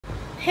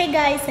Hey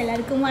guys,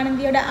 எல்லாருக்கும்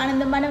ஆனந்தியோட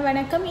ஆனந்தமான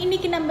வணக்கம்.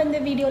 இன்னைக்கு நம்ம இந்த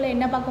வீடியோல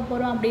என்ன பார்க்க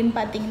போறோம் அப்படினு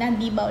பாத்தீங்கன்னா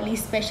தீபாவளி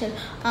ஸ்பெஷல்.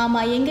 ஆமா,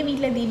 எங்க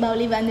வீட்ல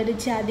தீபாவளி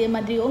வந்துடுச்சு. அதே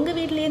மாதிரி உங்க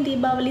வீட்லயும்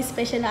தீபாவளி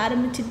ஸ்பெஷல்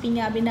ஆரம்பிச்சிருப்பீங்க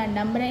அப்படி நான்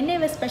நம்புறேன்.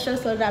 என்ன ஸ்பெஷல்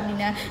சொல்ற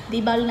அப்படினா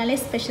தீபாவளினாலே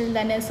ஸ்பெஷல்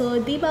தானே. சோ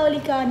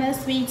தீபாவளிக்கான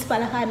ஸ்வீட்ஸ்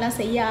பலகாரம்லாம்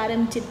செய்ய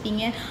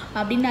ஆரம்பிச்சிருப்பீங்க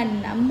அப்படி நான்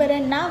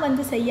நம்புறேன். நான்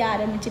வந்து செய்ய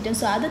ஆரம்பிச்சிட்டேன்.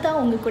 சோ அதுதான்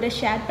உங்க கூட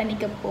ஷேர்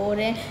பண்ணிக்க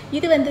போறேன்.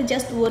 இது வந்து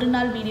ஜஸ்ட் ஒரு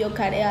நாள் வீடியோ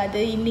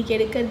கிடையாது. இன்னைக்கு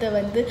எடுக்கிறது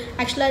வந்து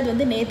ஆக்சுவலா இது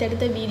வந்து நேத்து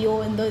எடுத்த வீடியோ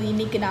வந்து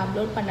இன்னைக்கு நான்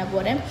அப்லோட் பண்ண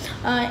போறேன்.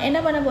 என்ன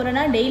பண்ண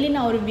போறேன்னா டெய்லி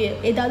நான்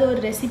ஏதாவது ஒரு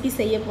ரெசிபி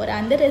செய்ய போறேன்.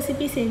 அந்த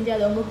ரெசிபி செஞ்சு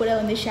அதை உங்க கூட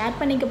வந்து ஷேர்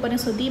பண்ணிக்க போறேன்.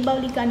 ஸோ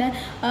தீபாவளிக்கான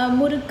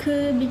முறுக்கு,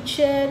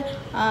 மிக்சர்,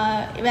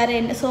 வேற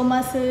என்ன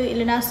சோமாசு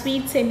இல்லைனா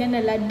ஸ்வீட்ஸ்,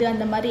 என்னென்ன லட்டு,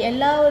 அந்த மாதிரி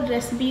எல்லா ஒரு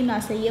ரெசிபியும்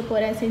நான் செய்ய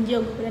போறேன். செஞ்சு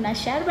உங்க கூட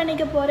நான் ஷேர்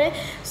பண்ணிக்க போறேன்.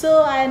 ஸோ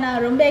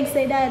நான் ரொம்ப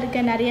எக்ஸைட்டாக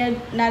இருக்கேன்.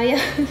 நிறைய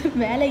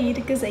வேலை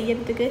இருக்குது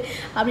செய்யறதுக்கு.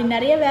 அப்படி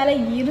நிறைய வேலை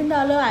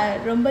இருந்தாலும்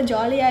ரொம்ப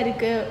ஜாலியாக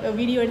இருக்குது.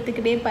 வீடியோ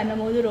எடுத்துக்கிட்டே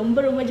பண்ணும்போது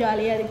ரொம்ப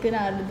ஜாலியாக இருக்குது.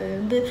 நான் அது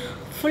வந்து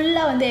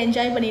ஃபுல்லாக வந்து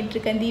என்ஜாய்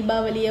பண்ணிகிட்ருக்கேன்.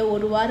 தீபாவளியை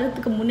ஒரு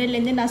வாரத்துக்கு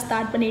முன்னாடிலேருந்தே நான்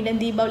ஸ்டார்ட்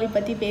பண்ணிவிட்டேன் தீபாவளி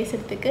பற்றி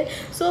பேசுகிறதுக்கு.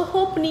 ஸோ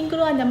ஹோப்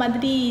நீங்களும் அந்த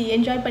மாதிரி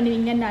என்ஜாய்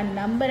பண்ணுவீங்கன்னு நான்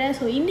நம்புகிறேன்.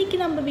 ஸோ இன்றைக்கி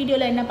நம்ம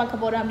வீடியோவில் என்ன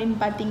பார்க்க போகிறோம் அப்படின்னு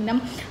பார்த்தீங்கன்னா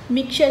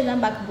மிக்சர்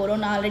தான் பார்க்க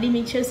போகிறோம். நான் ஆல்ரெடி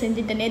மிக்சர்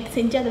செஞ்சுட்டேன். நேற்று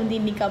செஞ்சு அதை வந்து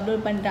இன்றைக்கி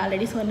அப்லோட் பண்ணுறேன்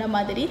ஆல்ரெடி சொன்ன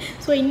மாதிரி.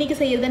 ஸோ இன்றைக்கி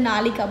செய்கிறத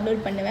நாளைக்கு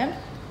அப்லோட் பண்ணுவேன்.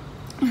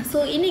 ஸோ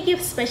இன்றைக்கி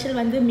ஸ்பெஷல்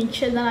வந்து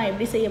மிக்சர் தான் நான்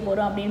எப்படி செய்ய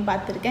போகிறோம் அப்படின்னு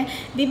பார்த்துருக்கேன்.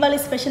 தீபாவளி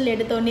ஸ்பெஷல்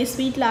எடுத்தோடனே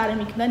ஸ்வீட்டில்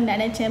ஆரம்பிக்கணும்னு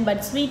நினச்சேன்.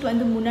 பட் ஸ்வீட்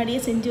வந்து முன்னாடியே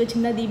செஞ்சு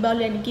வச்சுருந்தா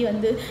தீபாவளி அன்றைக்கி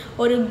வந்து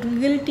ஒரு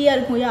கில்ட்டியாக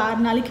இருக்கும்.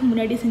 6 நாளைக்கு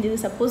முன்னாடி செஞ்சது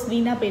சப்போஸ்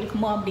வீணாக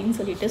போயிருக்குமோ அப்படின்னு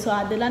சொல்லிட்டு. ஸோ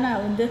அதெல்லாம்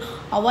நான் வந்து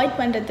அவாய்ட்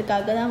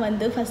பண்ணுறதுக்காக தான்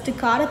வந்து ஃபஸ்ட்டு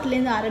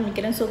காரத்துலேருந்து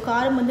ஆரம்பிக்கிறேன். ஸோ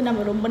காரம் வந்து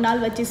நம்ம ரொம்ப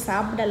நாள் வச்சு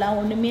சாப்பிடலாம்,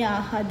 ஒன்றுமே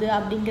ஆகாது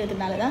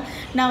அப்படிங்கிறதுனால தான்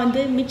நான்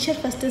வந்து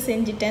மிக்சர் ஃபஸ்ட்டு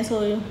செஞ்சுட்டேன்.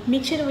 ஸோ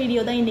மிக்சர்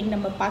வீடியோ தான் இன்றைக்கி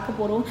நம்ம பார்க்க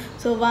போகிறோம்.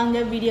 ஸோ வாங்க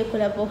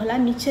வீடியோக்குள்ளே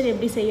போகலாம். மிக்சர்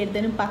எப்படி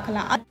செய்யறதுன்னு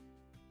பார்க்கலாம்.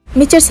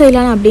 மிக்சர்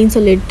செய்யலாம் அப்படின்னு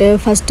சொல்லிட்டு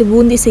ஃபஸ்ட்டு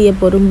பூந்தி செய்ய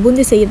போகிறோம்.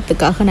 பூந்தி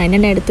செய்யறதுக்காக நான்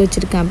என்னென்ன எடுத்து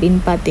வச்சுருக்கேன் அப்படின்னு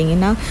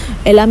பார்த்தீங்கன்னா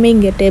எல்லாமே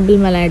இங்கே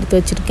டேபிள் மேலே எடுத்து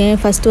வச்சுருக்கேன்.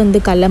 ஃபஸ்ட்டு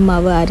வந்து கடல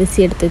மாவு,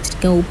 அரிசி எடுத்து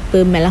வச்சுருக்கேன்,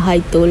 உப்பு,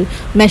 மிளகாய்த்தூள்,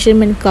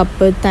 மெஷர்மெண்ட்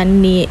கப்பு,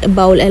 தண்ணி,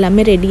 பவுல்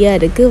எல்லாமே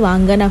ரெடியாக இருக்குது.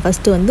 வாங்க நான்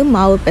ஃபஸ்ட்டு வந்து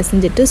மாவு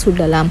பிசைஞ்சிட்டு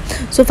சுடலாம்.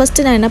 ஸோ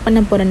ஃபஸ்ட்டு நான் என்ன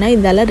பண்ண போகிறேன்னா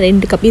இதெல்லாம்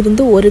 2 கப், இது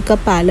வந்து 1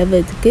 கப் அளவு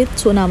இருக்குது.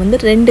 ஸோ நான் வந்து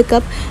 2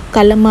 கப்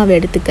கடல மாவு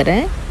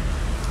எடுத்துக்கிறேன்.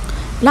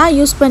 நான்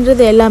யூஸ்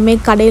பண்ணுறது எல்லாமே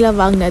கடையில்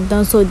வாங்கினது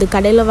தான். ஸோ இது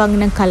கடையில்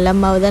வாங்கின கடல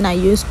மாவு தான்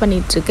நான் யூஸ்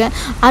பண்ணிகிட்ருக்கேன்.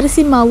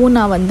 அரிசி மாவும்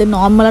நான் வந்து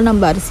நார்மலாக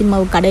நம்ம அரிசி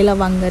மாவு கடையில்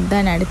வாங்குறது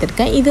தான் நான்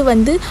எடுத்திருக்கேன். இது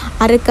வந்து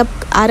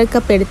அரை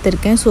கப்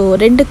எடுத்திருக்கேன். ஸோ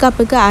 2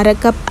 கப்புக்கு அரை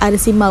கப்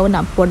அரிசி மாவு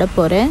நான் போட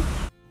போகிறேன்.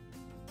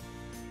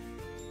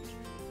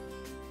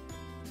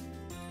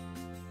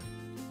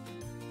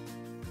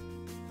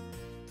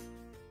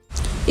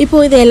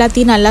 இப்போது இது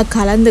எல்லாத்தையும் நல்லா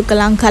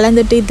கலந்துக்கலாம்.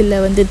 கலந்துட்டு இதில்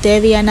வந்து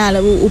தேவையான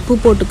அளவு உப்பு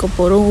போட்டுக்க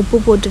போகிறோம். உப்பு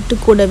போட்டுட்டு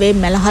கூடவே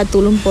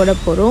மிளகாத்தூளும் போட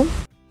போகிறோம்.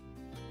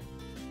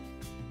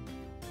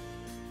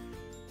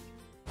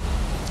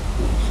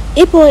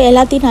 இப்போது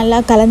எல்லாத்தையும் நல்லா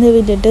கலந்து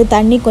விட்டுட்டு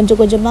தண்ணி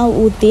கொஞ்சம் கொஞ்சமாக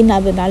ஊற்றி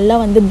நான் நல்லா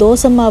வந்து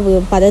தோசை மாவு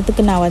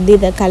பதத்துக்கு நான் வந்து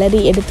இதை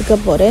கலரி எடுத்துக்க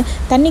போகிறேன்.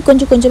 தண்ணி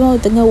கொஞ்சம் கொஞ்சமாக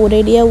ஊற்றுங்க.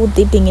 ஒரேடியாக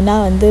ஊற்றிட்டிங்கன்னா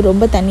வந்து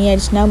ரொம்ப தண்ணி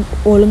ஆயிடுச்சுன்னா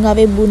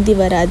ஒழுங்காகவே பூந்தி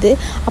வராது.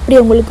 அப்படி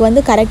உங்களுக்கு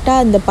வந்து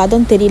கரெக்டாக அந்த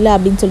பதம் தெரியல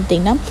அப்படின்னு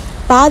சொல்லிட்டிங்கன்னா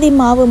பாதி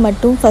மாவு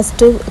மட்டும்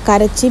ஃபஸ்ட்டு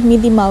கரைச்சி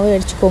மீதி மாவு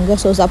அடிச்சுக்கோங்க.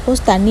 ஸோ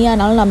சப்போஸ்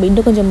தண்ணியானாலும் நம்ம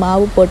இன்னும் கொஞ்சம்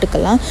மாவு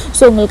போட்டுக்கலாம்.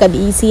 ஸோ உங்களுக்கு அது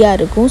ஈஸியாக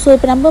இருக்கும். ஸோ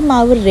இப்போ நம்ம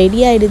மாவு ரெடி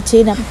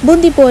ஆகிடுச்சு.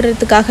 பூந்தி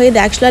போடுறதுக்காக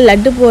இது ஆக்சுவலாக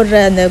லட்டு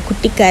போடுற அந்த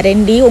குட்டி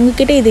கரண்டி.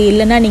 உங்ககிட்ட இது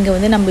இல்லைன்னா நீங்கள்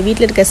வந்து நம்ம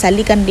வீட்டில் இருக்க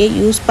சல்லிக்கரண்டியே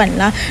யூஸ்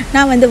பண்ணலாம்.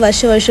 நான் வந்து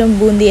வருஷம்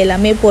பூந்தி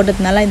எல்லாமே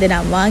போடுறதுனால இதை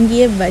நான்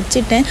வாங்கியே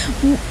வச்சுட்டேன்.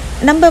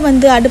 நம்ம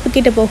வந்து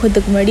அடுப்புக்கிட்ட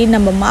போகிறதுக்கு முன்னாடி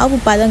நம்ம மாவு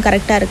பதம்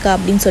கரெக்டாக இருக்கா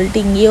அப்படின்னு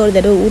சொல்லிட்டு இங்கேயே ஒரு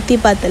தடவை ஊற்றி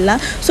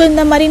பார்த்துடலாம். ஸோ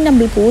இந்த மாதிரி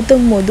நம்மளுக்கு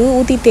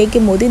ஊற்றி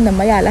தேய்க்கும் போது இந்த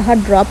மாதிரி அழகாக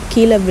ட்ராப்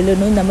கீழே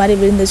விழணும். இந்த மாதிரி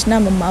விழுந்துச்சுன்னா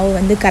நம்ம மாவு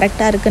வந்து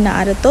கரெக்டாக இருக்குன்னு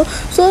அர்த்தம்.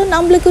 ஸோ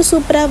நம்மளுக்கு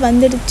சூப்பராக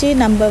வந்துடுச்சு.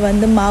 நம்ம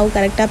வந்து மாவு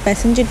கரெக்டாக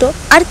பிசைஞ்சிட்டோம்.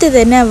 அடுத்தது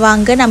என்ன,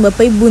 வாங்க நம்ம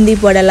போய் பூந்தி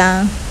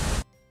போடலாம்.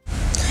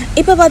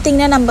 இப்போ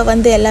பார்த்திங்கன்னா நம்ம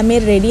வந்து எல்லாமே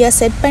ரெடியாக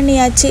செட்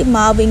பண்ணியாச்சு.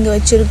 மாவு இங்கே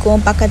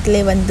வச்சுருக்கோம்.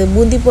 பக்கத்துலேயே வந்து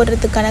பூந்தி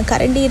போடுறதுக்கான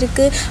கரண்டி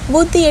இருக்குது.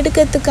 பூந்தி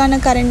எடுக்கிறதுக்கான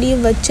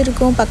கரண்டியும்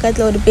வச்சுருக்கோம்.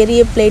 பக்கத்தில் ஒரு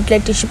பெரிய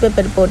பிளேட்டில் டிஷ்யூ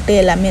பேப்பர் போட்டு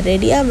எல்லாமே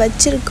ரெடியாக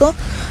வச்சுருக்கோம்.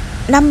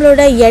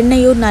 நம்மளோட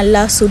எண்ணெயும் நல்லா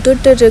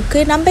சுட்டுட்டு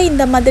இருக்குது. நம்ம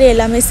இந்த மாதிரி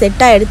எல்லாமே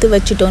செட்டாக எடுத்து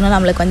வச்சுட்டோன்னா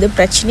நம்மளுக்கு வந்து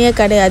பிரச்சனையே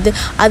கிடையாது.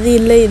 அது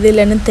இல்லை இது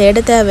இல்லைன்னு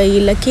தேட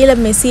தேவையில்லை. கீழே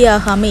மெஸ்ஸி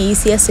ஆகாமல்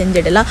ஈஸியாக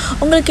செஞ்சிடலாம்.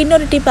 உங்களுக்கு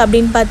இன்னொரு டிப்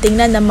அப்படின்னு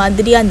பார்த்தீங்கன்னா இந்த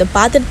மாதிரி அந்த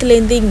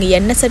பாத்திரத்துலேருந்து இங்கே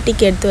எண்ணெய்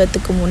சட்டிக்கு எடுத்து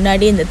வரதுக்கு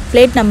முன்னாடி இந்த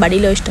பிளேட் நம்ம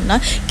அடியில் வச்சிட்டோம்னா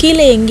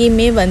கீழே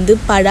எங்கேயுமே வந்து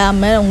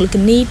படாமல்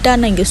உங்களுக்கு நீட்டாக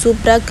நான் இங்கே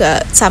சூப்பராக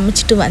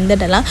சமைச்சிட்டு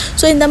வந்துடலாம்.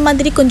 ஸோ இந்த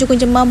மாதிரி கொஞ்சம்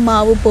கொஞ்சமாக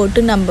மாவு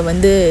போட்டு நம்ம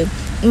வந்து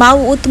மாவு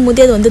ஊற்றும்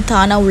போதே அது வந்து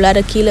தானாக உள்ளார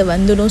கீழே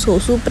வந்துடும். ஸோ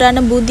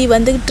சூப்பரான பூந்தி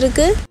வந்துக்கிட்டு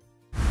இருக்கு.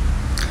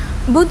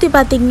 பூந்தி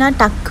பார்த்திங்கன்னா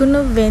டக்குன்னு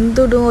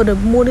வெந்துடும்.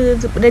 ஒரு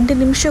 2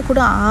 நிமிஷம் கூட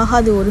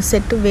ஆகாது ஒரு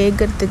செட்டு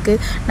வேகிறதுக்கு.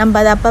 நம்ம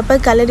அதை அப்பப்போ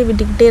கிளறி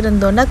விட்டுக்கிட்டே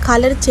இருந்தோம்னா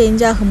கலர்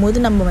சேஞ்ச்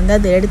ஆகும்போது நம்ம வந்து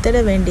அதை எடுத்துட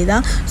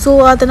வேண்டியதான். ஸோ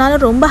அதனால்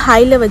ரொம்ப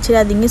ஹையில்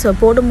வச்சிடாதீங்க. ஸோ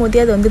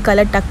போடும்போதே அது வந்து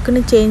கலர்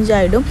டக்குன்னு சேஞ்ச்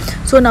ஆகிடும்.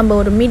 ஸோ நம்ம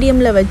ஒரு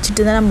மீடியமில்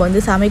வச்சுட்டு தான் நம்ம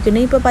வந்து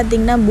சமைக்கணும். இப்போ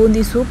பார்த்திங்கன்னா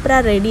பூந்தி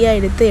சூப்பராக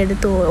ரெடியாக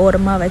எடுத்து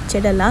ஓரமாக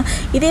வச்சிடலாம்.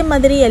 இதே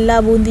மாதிரி எல்லா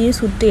பூந்தியும்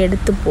சுட்டு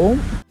எடுத்துப்போம்.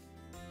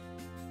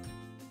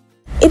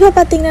 இப்போ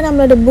பார்த்திங்கன்னா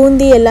நம்மளோட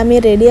பூந்தி எல்லாமே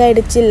ரெடி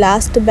ஆகிடுச்சு.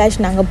 லாஸ்ட் பேட்ச்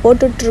நாங்கள்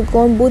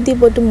போட்டுட்ருக்கோம். பூந்தி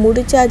போட்டு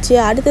முடிச்சாச்சு.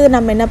 அடுத்தது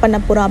நம்ம என்ன பண்ண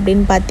போகிறோம்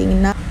அப்படின்னு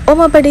பார்த்தீங்கன்னா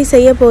ஓமப்படி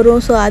செய்ய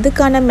போகிறோம். ஸோ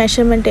அதுக்கான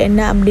மெஷர்மெண்ட்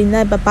என்ன அப்படின்னு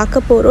தான் இப்போ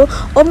பார்க்க போகிறோம்.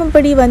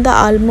 ஓமப்படி வந்து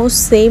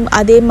ஆல்மோஸ்ட் சேம்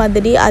அதே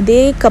மாதிரி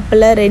அதே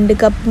கப்பில் 2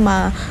 கப்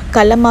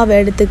கடல மாவு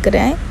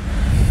எடுத்துக்கிறேன்.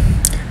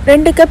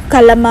 2 கப்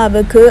கடல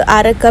மாவுக்கு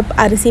 1/2 கப்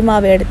அரிசி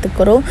மாவு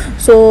எடுத்துக்கிறோம்.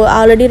 ஸோ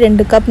ஆல்ரெடி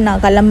 2 கப் நான்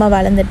கடல மாவு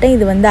அளந்துட்டேன்.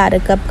 இது வந்து 1/2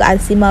 கப்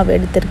அரிசி மாவு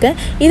எடுத்திருக்கேன்.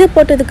 இது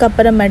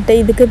போட்டதுக்கப்புறமேட்டு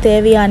இதுக்கு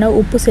தேவையான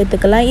உப்பு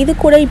சேர்த்துக்கலாம். இது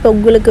கூட இப்போ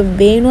உங்களுக்கு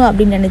வேணும்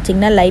அப்படின்னு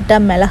நினச்சிங்கன்னா லைட்டாக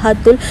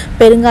மிளகாத்தூள்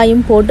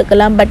பெருங்காயம்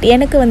போட்டுக்கலாம். பட்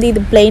எனக்கு வந்து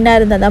இது ப்ளைனாக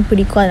இருந்தால் தான்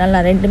பிடிக்கும். அதனால்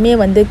நான் ரெண்டுமே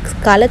வந்து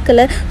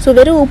கலக்கலை. ஸோ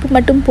வெறும் உப்பு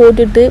மட்டும்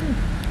போட்டுட்டு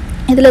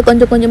இதில்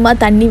கொஞ்சம்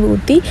கொஞ்சமாக தண்ணி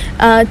ஊற்றி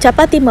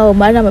சப்பாத்தி மாவு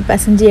மாதிரி நம்ம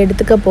பிசைஞ்சு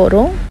எடுத்துக்க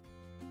போகிறோம்.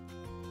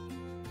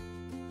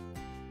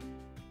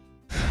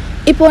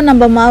 இப்போது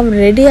நம்ம மாவு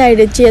ரெடி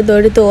ஆகிடுச்சு. அதை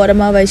எடுத்து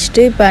ஓரமாக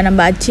வச்சுட்டு இப்போ நம்ம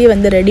அச்சியை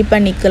வந்து ரெடி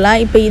பண்ணிக்கலாம்.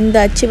 இப்போ இந்த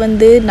அச்சு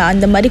வந்து நான்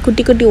இந்த மாதிரி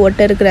குட்டி குட்டி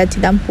ஓட்டை இருக்கிற அச்சு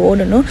தான்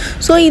போடணும்.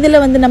 ஸோ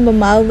இதில் வந்து நம்ம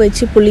மாவு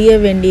வச்சு புளிய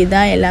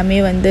வேண்டியதான். எல்லாமே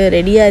வந்து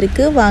ரெடியாக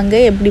இருக்குது.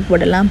 வாங்க எப்படி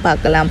போடலாம்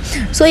பார்க்கலாம்.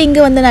 ஸோ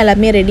இங்கே வந்து நான்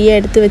எல்லாமே ரெடியாக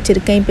எடுத்து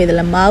வச்சுருக்கேன். இப்போ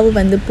இதில் மாவு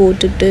வந்து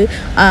போட்டுட்டு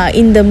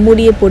இந்த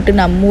மூடியை போட்டு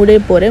நான் மூட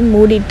போகிறேன்.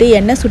 மூடிட்டு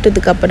எண்ணெய்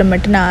சுட்டதுக்கு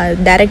அப்புறமேட்டு நான்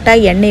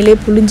டைரெக்டாக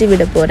எண்ணெயிலே புளிஞ்சு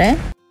விட போகிறேன்.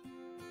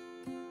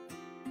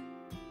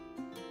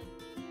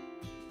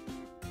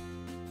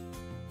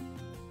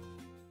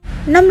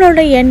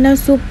 நம்மளோட எண்ணெய்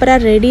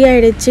சூப்பராக ரெடி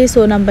ஆகிடுச்சு. ஸோ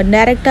நம்ம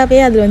டேரெக்டாகவே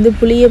அதில் வந்து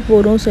புளிய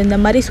போகிறோம். ஸோ இந்த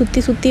மாதிரி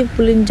சுற்றி சுற்றி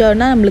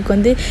புளிஞ்சோன்னா நம்மளுக்கு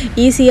வந்து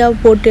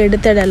ஈஸியாக போட்டு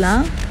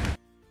எடுத்துடலாம்.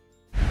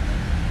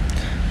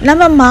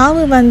 நம்ம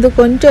மாவு வந்து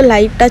கொஞ்சம்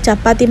லைட்டாக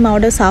சப்பாத்தி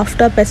மாவோட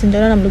சாஃப்டாக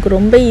பிசைஞ்சோன்னா நம்மளுக்கு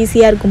ரொம்ப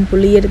ஈஸியாக இருக்கும்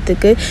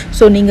புளியறதுக்கு.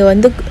 ஸோ நீங்கள்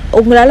வந்து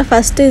உங்களால்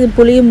ஃபஸ்ட்டு இது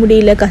புளிய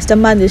முடியல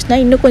கஷ்டமாக இருந்துச்சுன்னா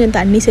இன்னும் கொஞ்சம்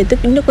தண்ணி சேர்த்து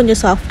இன்னும் கொஞ்சம்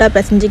சாஃப்டாக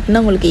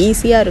பிசைஞ்சிக்கிட்டா உங்களுக்கு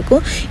ஈஸியாக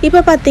இருக்கும்.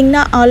 இப்போ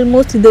பார்த்திங்கன்னா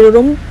ஆல்மோஸ்ட் இது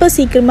ரொம்ப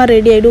சீக்கிரமாக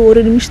ரெடி ஆகிடும்.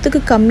 1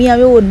 நிமிஷத்துக்கு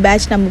கம்மியாகவே ஒரு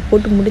பேட்ச் நம்ம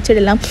போட்டு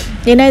முடிச்சிடலாம்.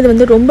 ஏன்னா இது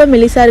வந்து ரொம்ப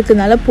மெலிசாக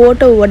இருக்கிறதுனால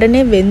போட்ட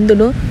உடனே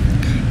வெந்துடும்.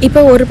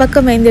 இப்போ ஒரு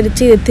பக்கம்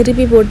வெந்துடுச்சு. இதை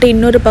திருப்பி போட்டு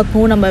இன்னொரு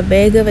பக்கமும் நம்ம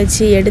வேக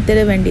வச்சு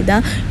எடுத்துட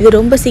வேண்டிதான். இது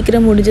ரொம்ப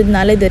சீக்கிரம்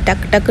முடிஞ்சதுனால இது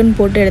டக்குன்னு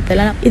போட்டு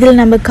எடுத்துடலாம். இதில்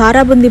நம்ம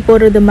காராபுந்தி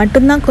போடுறது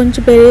மட்டும்தான்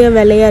கொஞ்சம் பெரிய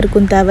வேலையாக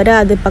இருக்கும் தவிர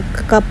அது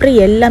அப்புறம்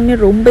எல்லாமே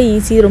ரொம்ப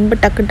ஈஸி. ரொம்ப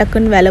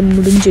டக்குன்னு வேலை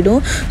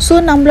முடிஞ்சிடும். ஸோ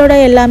நம்மளோட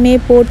எல்லாமே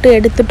போட்டு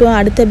எடுத்துட்டோம்.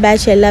 அடுத்த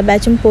பேட்ச் எல்லா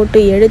பேட்சும்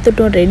போட்டு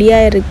எடுத்துட்டோம்.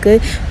 ரெடியாக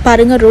இருக்குது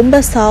பாருங்கள்.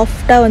 ரொம்ப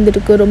சாஃப்டாக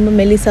வந்துருக்கு. ரொம்ப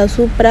மெலிசா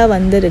சூப்பராக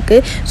வந்திருக்கு.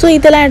 ஸோ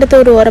இதெல்லாம்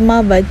எடுத்து ஒரு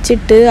ஓரமாக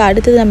வச்சுட்டு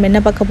அடுத்தது நம்ம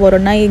என்ன பார்க்க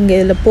போகிறோம்னா இங்கே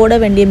இதில் போட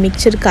வேண்டிய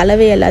மிக்சர்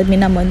கலவை எல்லாருமே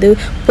நம்ம வந்து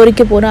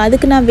பொரிக்க போகிறோம்.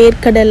 அதுக்கு நான்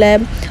வேர்க்கடலை,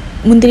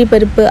 முந்திரி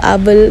பருப்பு,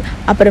 அவல்,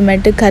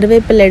 அப்புறமேட்டு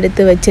கருவேப்பிலை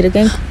எடுத்து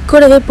வச்சுருக்கேன்.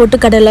 கூடவே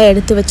பொட்டுக்கடலை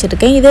எடுத்து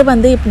வச்சுருக்கேன். இதை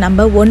வந்து இப்போ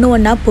நம்ம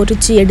ஒன்றா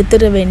பொரித்து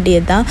எடுத்துட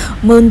வேண்டியதுதான்.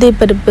 முந்திரி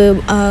பருப்பு,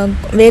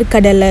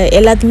 வேர்க்கடலை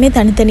எல்லாத்தையுமே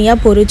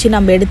தனித்தனியாக பொரித்து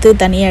நம்ம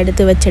தனியாக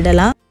எடுத்து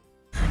வச்சிடலாம்.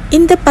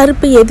 இந்த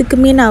பருப்பு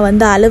எதுக்குமே நான்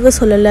வந்து அளவு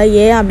சொல்லலை.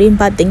 ஏன் அப்படின்னு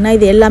பார்த்தீங்கன்னா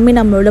இது எல்லாமே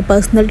நம்மளோட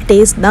பர்சனல்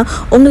டேஸ்ட் தான்.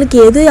 உங்களுக்கு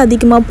எது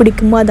அதிகமாக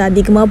பிடிக்குமோ அதை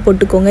அதிகமாக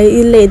போட்டுக்கோங்க.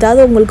 இல்லை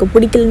ஏதாவது உங்களுக்கு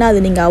பிடிக்கலன்னா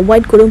அதை நீங்கள்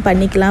அவாய்ட் கூட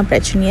பண்ணிக்கலாம்.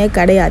 பிரச்சனையே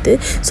கிடையாது.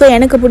 ஸோ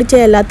எனக்கு பிடிச்ச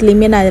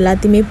எல்லாத்துலேயுமே நான்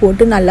எல்லாத்தையுமே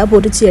போட்டு நல்லா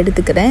பொரித்து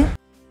எடுத்துக்கிறேன்.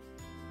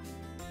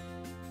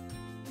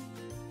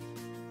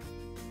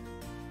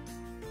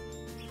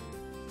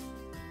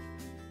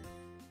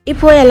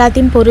 இப்போது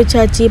எல்லாத்தையும்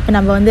பொரிச்சாச்சு. இப்போ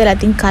நம்ம வந்து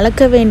எல்லாத்தையும்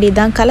கலக்க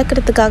வேண்டியதான்.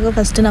 கலக்கிறதுக்காக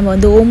ஃபஸ்ட்டு நம்ம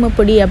வந்து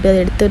ஓமப்பொடி அப்படி அதை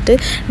எடுத்துகிட்டு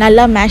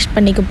நல்லா மேஷ்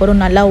பண்ணிக்க போகிறோம்.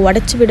 நல்லா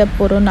உடச்சி விட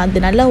போகிறோம்.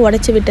 அது நல்லா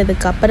உடச்சி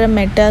விட்டதுக்கு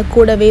அப்புறமேட்டு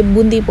கூடவே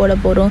பூந்தி போட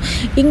போகிறோம்.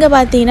 இங்கே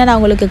பார்த்தீங்கன்னா நான்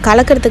உங்களுக்கு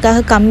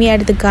கலக்கிறதுக்காக கம்மியாக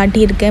எடுத்து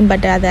காட்டியிருக்கேன்.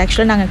 பட் அது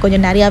ஆக்சுவலாக நாங்கள்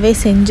கொஞ்சம் நிறையாவே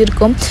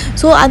செஞ்சுருக்கோம்.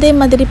 ஸோ அதே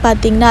மாதிரி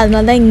பார்த்திங்கன்னா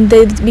அதனால தான்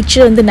இந்த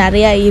மிக்சர் வந்து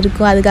நிறையா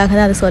இருக்கும். அதுக்காக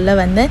தான் அதை சொல்ல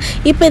வந்தேன்.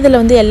 இப்போ இதில்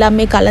வந்து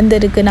எல்லாமே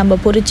கலந்துருக்கு. நம்ம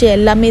பொரிச்சு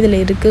எல்லாமே இதில்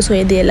இருக்குது. ஸோ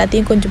இது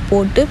எல்லாத்தையும் கொஞ்சம்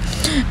போட்டு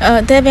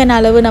தேவையான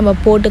அளவு நம்ம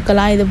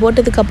போட்டுக்கலாம். இது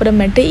போட்டதுக்கு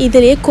அப்புறமேட்டு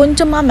இதிலேயே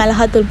கொஞ்சமாக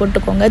மிளகாத்தூள்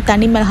போட்டுக்கோங்க.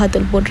 தனி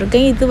மிளகாத்தூள்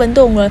போட்டிருக்கேன். இது வந்து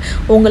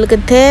உங்களுக்கு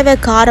தேவை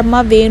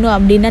காரமாக வேணும்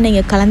அப்படின்னா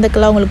நீங்கள்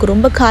கலந்துக்கலாம். உங்களுக்கு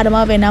ரொம்ப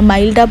காரமாக வேணாம்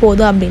மைல்டாக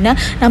போதும் அப்படின்னா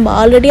நம்ம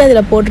ஆல்ரெடி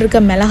அதில்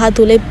போட்டிருக்க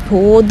மிளகாத்தூளே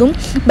போதும்.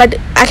 பட்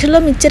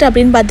ஆக்சுவலாக மிக்சர்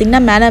அப்படின்னு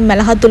பார்த்தீங்கன்னா மேலே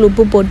மிளகாத்தூள்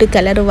உப்பு போட்டு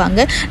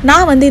கிளறுவாங்க.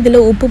 நான் வந்து இதில்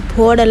உப்பு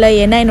போடலை.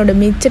 ஏன்னா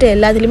என்னோடய மிக்சர்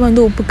எல்லாத்துலேயுமே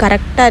வந்து உப்பு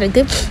கரெக்டாக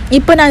இருக்குது.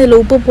 இப்போ நான் இதில்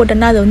உப்பு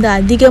போட்டேன்னா அது வந்து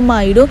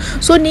அதிகமாகிடும்.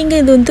 ஸோ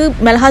நீங்கள் இது வந்து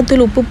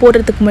மிளகாத்தூள் உப்பு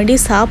போடுறதுக்கு முன்னாடி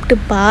சாப்பிட்டு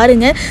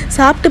பாருங்கள்.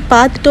 சாப்பிட்டு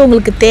பார்த்துட்டு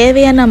உங்களுக்கு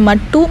தேவையான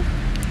மட்டும்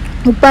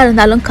உப்பாக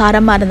இருந்தாலும்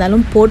காரமாக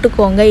இருந்தாலும்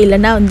போட்டுக்கோங்க.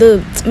 இல்லைன்னா வந்து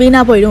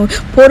வீணாக போயிடும்.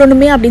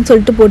 போடணுமே அப்படின்னு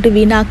சொல்லிட்டு போட்டு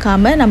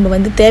வீணாக்காமல் நம்ம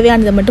வந்து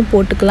தேவையானதை மட்டும்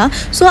போட்டுக்கலாம்.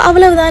 ஸோ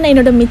அவ்வளவுதான்.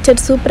 என்னோடய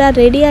மிக்சர் சூப்பராக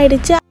ரெடி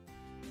ஆகிடுச்சு.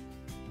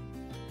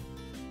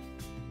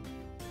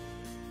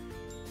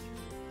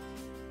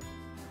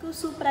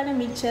 சூப்பரான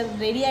மிக்சர்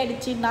ரெடி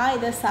ஆகிடுச்சு. நான்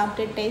இதை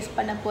சாப்பிட்டு டேஸ்ட்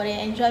பண்ண போகிறேன்,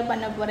 என்ஜாய்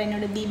பண்ண போகிறேன்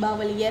என்னோடய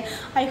தீபாவளியை.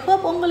 ஐ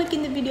ஹோப் உங்களுக்கு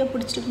இந்த வீடியோ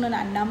பிடிச்சிருக்கணும்னு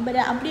நான்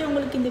நம்புகிறேன். அப்படியே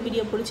உங்களுக்கு இந்த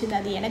வீடியோ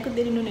பிடிச்சிருந்தா அது எனக்கு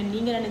தெரியணும்னு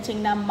நீங்கள்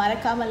நினச்சிங்கன்னா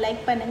மறக்காமல்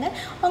லைக் பண்ணுங்கள்,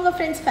 உங்கள்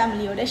ஃப்ரெண்ட்ஸ்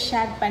ஃபேமிலியோட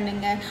ஷேர்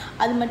பண்ணுங்கள்.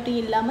 அது மட்டும்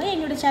இல்லாமல்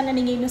என்னோடய சேனலை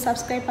நீங்கள் இன்னும்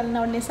சப்ஸ்கிரைப்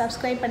பண்ணலாம், உடனே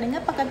சப்ஸ்கிரைப்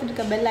பண்ணுங்கள். பக்கத்தில்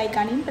இருக்க பெல்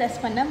ஐக்கானையும்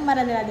ப்ரெஸ் பண்ண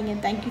மறந்துடாதீங்க.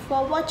 தேங்க்யூ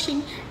ஃபார்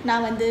வாட்சிங்.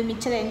 நான்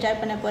மிக்சரை என்ஜாய்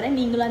பண்ண போகிறேன்.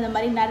 நீங்களும் அந்த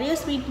மாதிரி நிறைய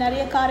ஸ்வீட்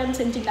நிறைய காரம்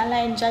செஞ்சு நல்லா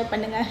என்ஜாய்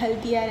பண்ணுங்கள்,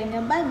 ஹெல்த்தியாக இருங்க.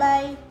 பாய்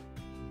பாய்.